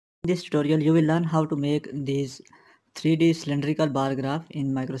In this tutorial, you will learn how to make these 3D cylindrical bar graph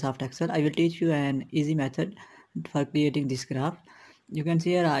in Microsoft Excel. I will teach you an easy method for creating this graph. You can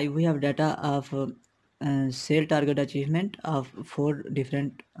see here we have data of sale target achievement of 4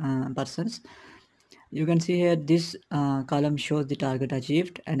 different persons. You can see here this column shows the target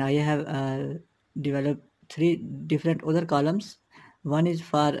achieved, and I have developed 3 different other columns. One is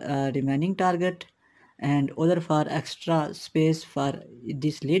for remaining target, and other for extra space for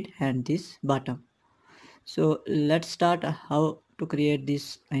this lead and this bottom. So let's start how to create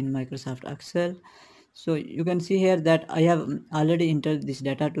this in Microsoft Excel. So you can see here that I have already entered this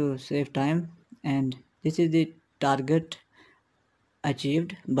data to save time, and this is the target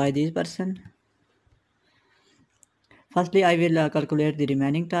achieved by this person. Firstly, I will calculate the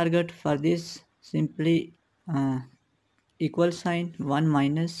remaining target. For this, simply equal sign 1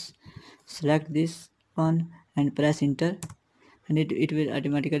 minus, select this one and press enter, and it will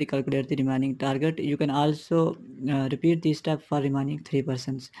automatically calculate the remaining target. You can also repeat this step for remaining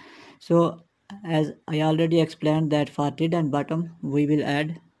 3%. So as I already explained that for lid and bottom, we will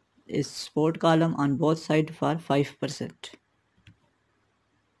add a support column on both sides for 5%.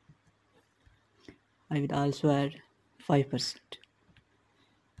 I will also add 5%.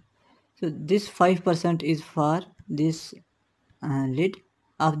 So this 5% is for this lid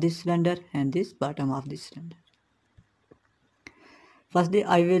of this cylinder and this bottom of this cylinder. Firstly,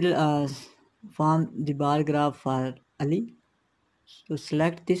 I will form the bar graph for Ali. So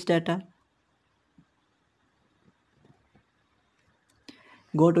select this data,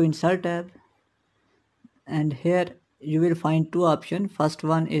 go to Insert tab, and here you will find two options. First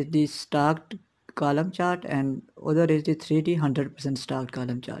one is the stacked column chart, and other is the 3D 100% stacked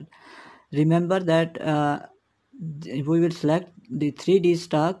column chart. Remember that we will select the 3D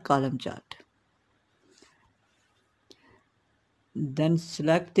stacked column chart. Then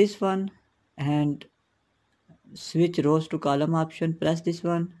select this one and switch rows to column option. Press this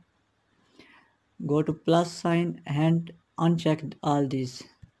one, go to plus sign and uncheck all these.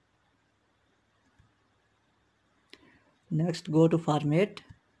 Next, go to format,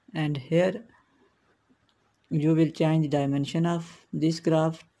 and here you will change the dimension of this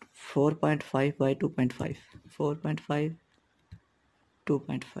graph 4.5 by 2.5, 4.5,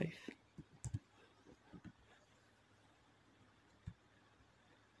 2.5.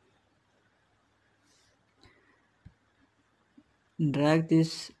 Drag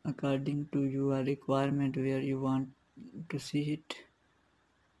this according to your requirement where you want to see it.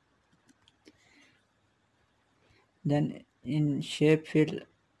 Then in shape fill,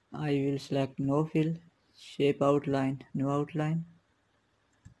 I will select no fill, shape outline, no outline.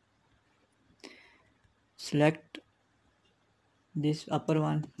 Select this upper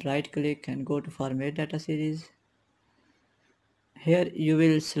one, right click and go to format data series. Here you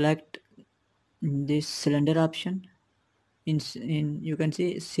will select this cylinder option. In you can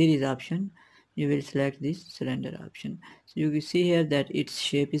see series option, you will select this cylinder option. So you can see here that its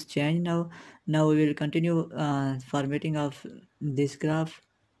shape is changed now. Now we will continue formatting of this graph.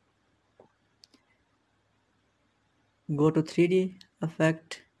 Go to 3D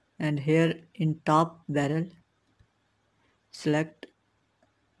effect, and here in top barrel select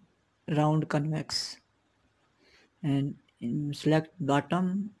round convex, and select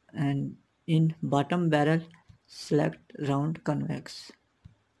bottom, and in bottom barrel select round convex.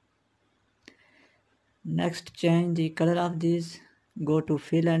 Next, change the color of these. Go to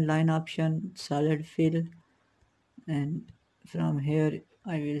fill and line option, solid fill, and from here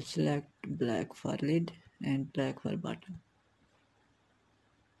I will select black for lid and black for bottom.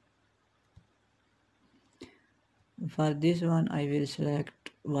 For this one I will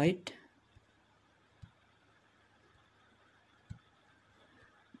select white,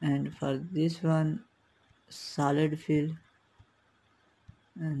 and for this one solid fill,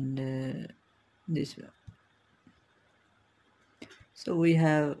 and this one. So we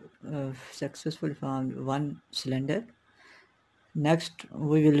have successfully found one cylinder. Next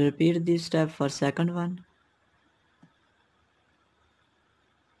we will repeat this step for second one.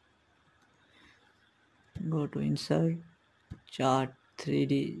 Go to insert, chart,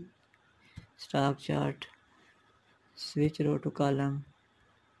 3D stock chart, switch row to column,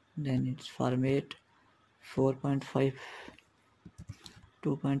 then it's format 4.5,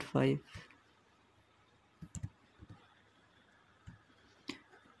 2.5.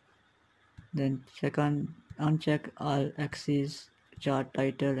 Then second, uncheck all axes, chart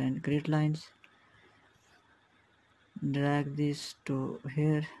title and grid lines. Drag this to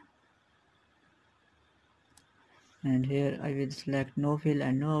here, and here I will select no fill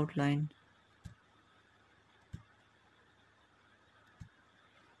and no outline.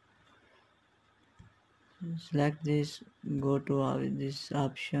 Select this, go to this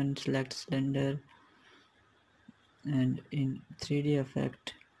option, select cylinder, and in 3D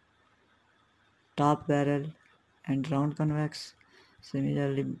effect, top barrel and round convex.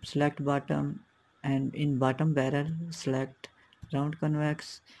 Similarly, select bottom, and in bottom barrel select round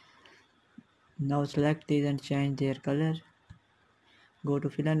convex. Now select these and change their color. Go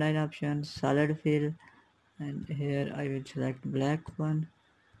to fill and line option, solid fill, and here I will select black one.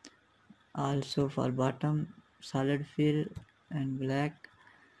 Also for bottom, solid fill and black.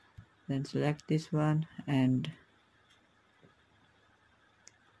 Then select this one and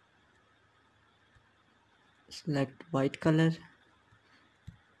select white color,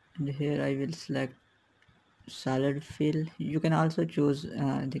 and here I will select solid fill. You can also choose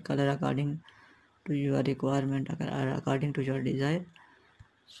the color according to your requirement or according to your desire.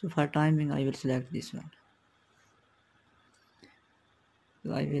 So for timing I will select this one.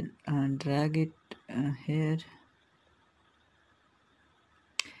 So I will drag it here.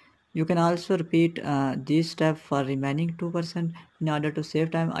 You can also repeat this step for remaining 2%. In order to save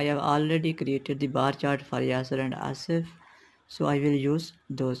time, I have already created the bar chart for Yasser and Asif, so I will use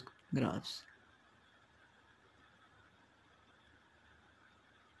those graphs.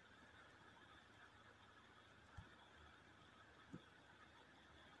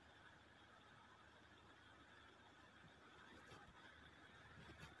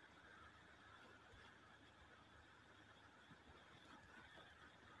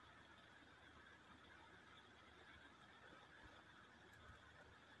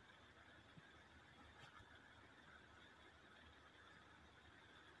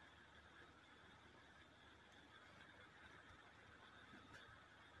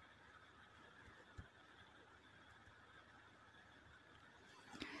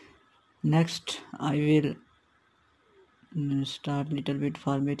 Next, I will start little bit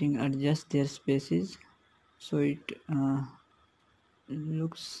formatting, adjust their spaces so it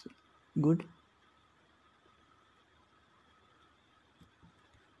looks good.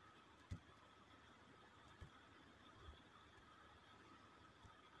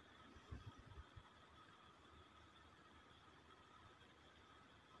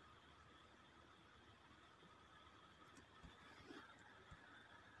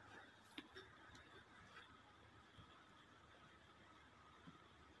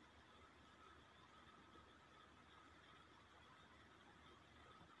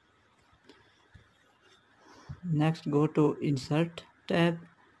 Next, go to insert tab,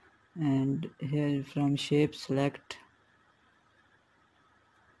 and here from shape select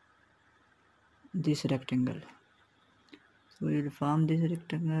this rectangle. So we will form this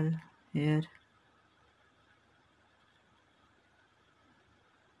rectangle here.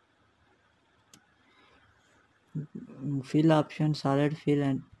 Fill option, solid fill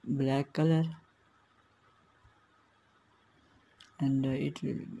and black color, and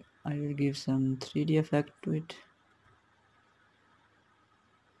I will give some 3D effect to it.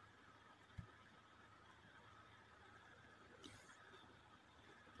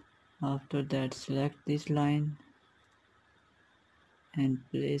 After that, select this line and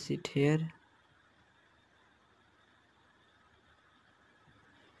place it here.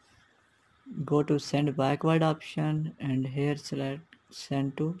 Go to send backward option, and here select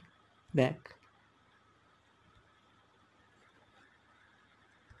send to back.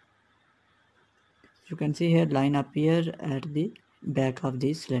 You can see here line appear at the back of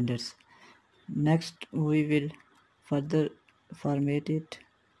these cylinders. Next, we will further format it.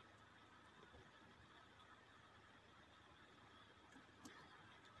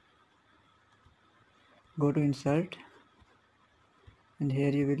 Go to insert, and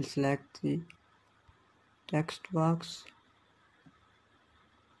here you will select the text box.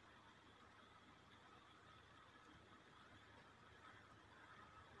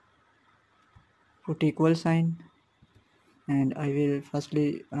 Put equal sign, and I will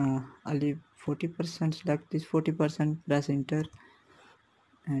firstly I'll leave 40%, select this 40%, press enter,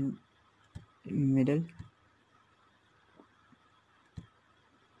 and middle,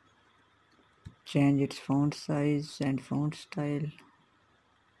 change its font size and font style.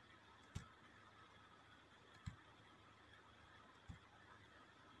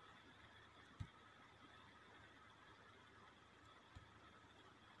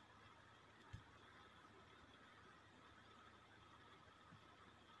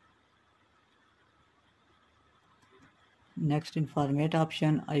 Next, in format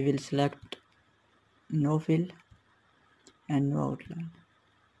option I will select no fill and no outline.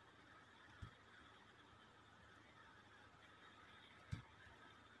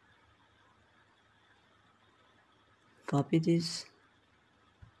 Copy this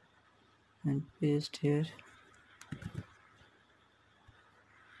and paste here.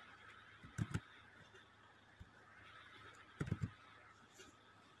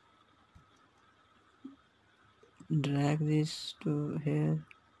 Drag this to here.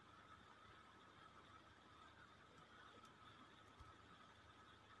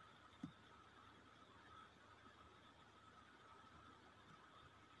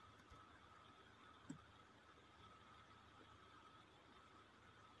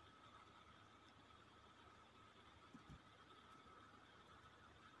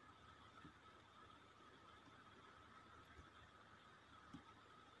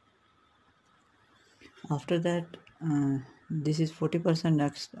 After that, this is 40%.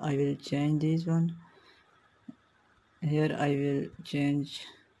 Next I will change this one. Here I will change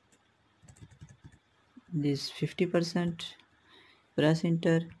this 50%, press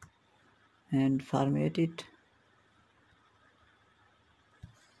enter and format it.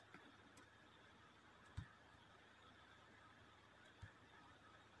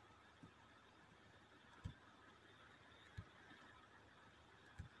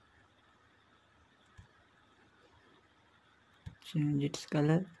 Change its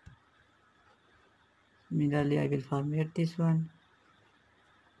color. Similarly, I will format this one.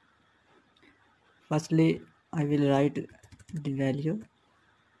 Firstly, I will write the value.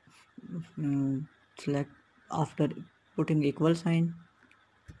 Select after putting equal sign.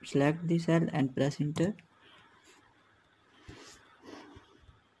 Select the cell and press enter.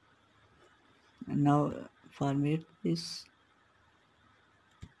 And now format this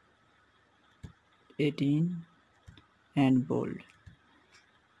 18 and bold.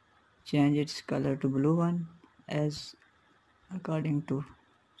 Change its color to blue one as according to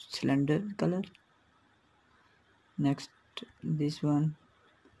cylinder color. Next, this one,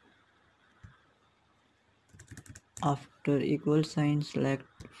 after equal sign, select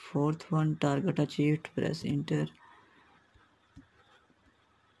fourth one, target achieved, press enter.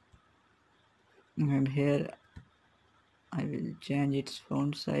 And here I will change its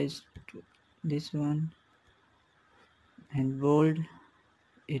font size to this one and bold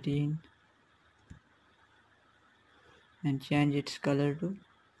 18 and change its color to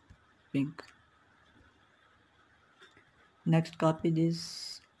pink. Next, copy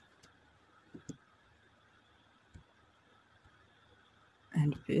this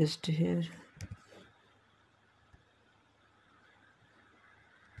and paste here.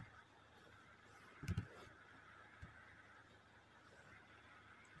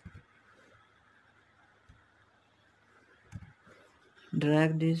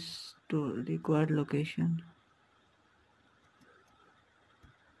 Drag this to required location.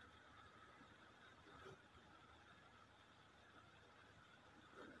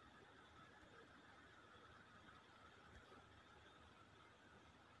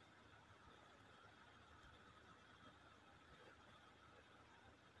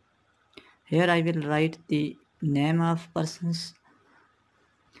 Here I will write the name of persons.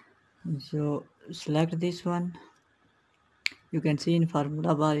 So select this one. You can see in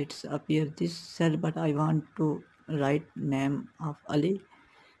formula bar it's appear this cell, but I want to write name of Ali.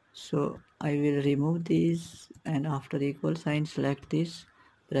 So I will remove these and after equal sign select this,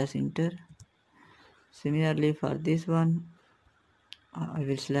 press enter. Similarly for this one, I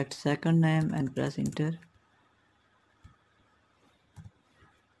will select second name and press enter.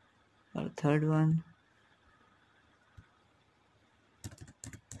 For third one,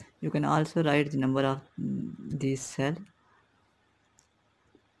 you can also write the number of this cell.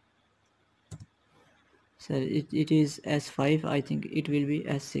 So it is S5, I think it will be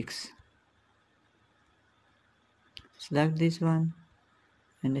S6. Select this one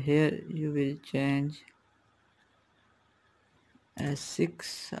and here you will change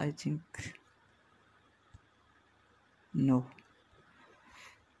S6, I think. No,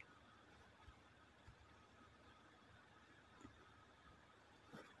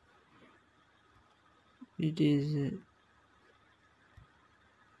 it is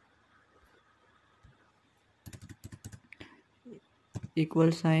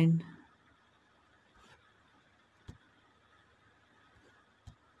equal sign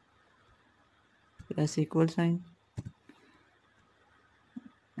plus equal sign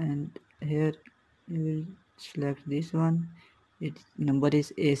and here you will select this one. Its number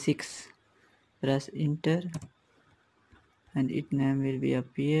is A6. Press enter and its name will be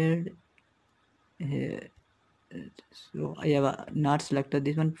appeared here. So I have not selected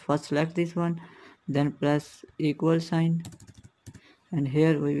this one. First select this one, then press equal sign and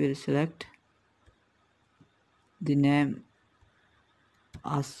here we will select the name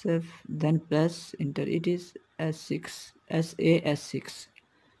Asif, then press enter. It is S6, SAS6.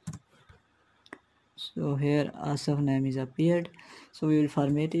 So here Asaf name is appeared, so we will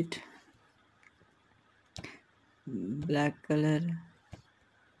format it black color.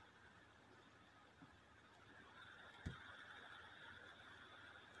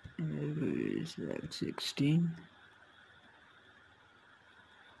 We will select 16.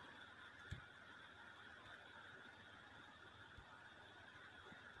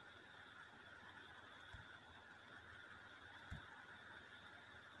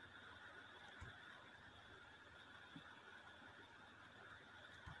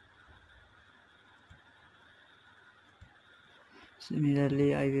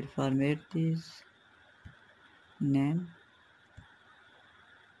 Similarly, I will format this name.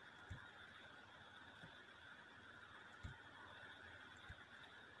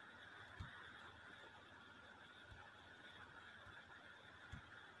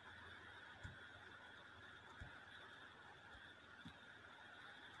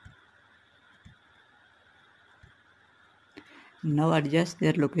 Now adjust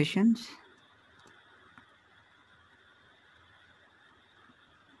their locations.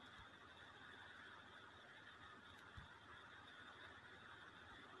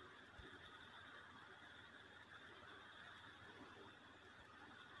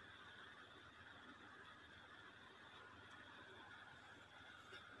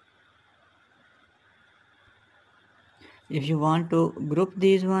 If you want to group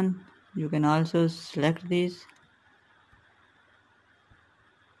these one, you can also select these.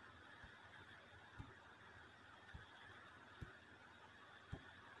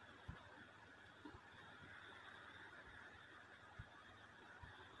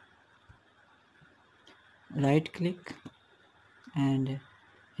 Right click and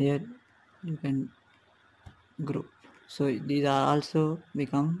here you can group. So these are also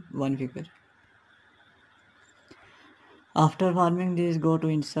become one figure. After forming this, go to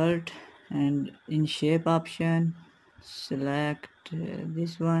insert and in shape option select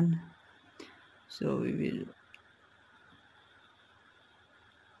this one. So we will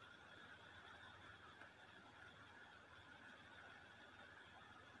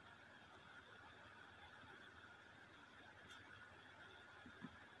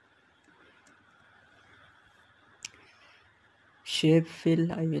shape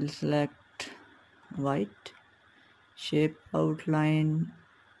fill, I will select white, shape outline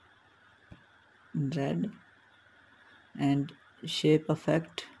red, and shape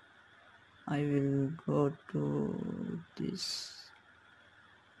effect I will go to this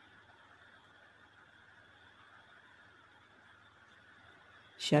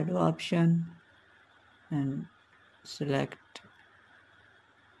shadow option and select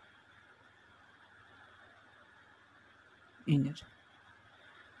inner.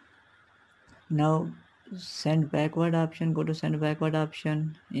 Now send backward option, go to send backward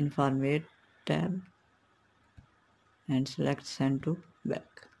option in format tab and select send to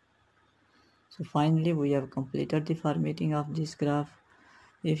back. So finally we have completed the formatting of this graph.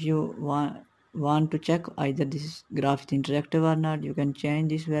 If you want to check either this graph is interactive or not, you can change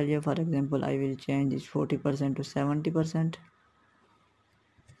this value. For example, I will change this 40% to 70%.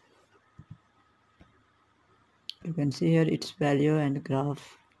 You can see here its value and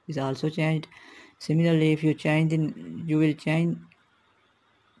graph is also changed. Similarly, if you change you will change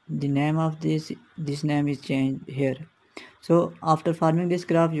the name of this name is changed here. So after forming this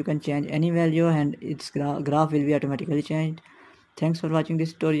graph, you can change any value and its graph will be automatically changed. Thanks for watching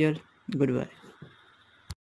this tutorial. Goodbye.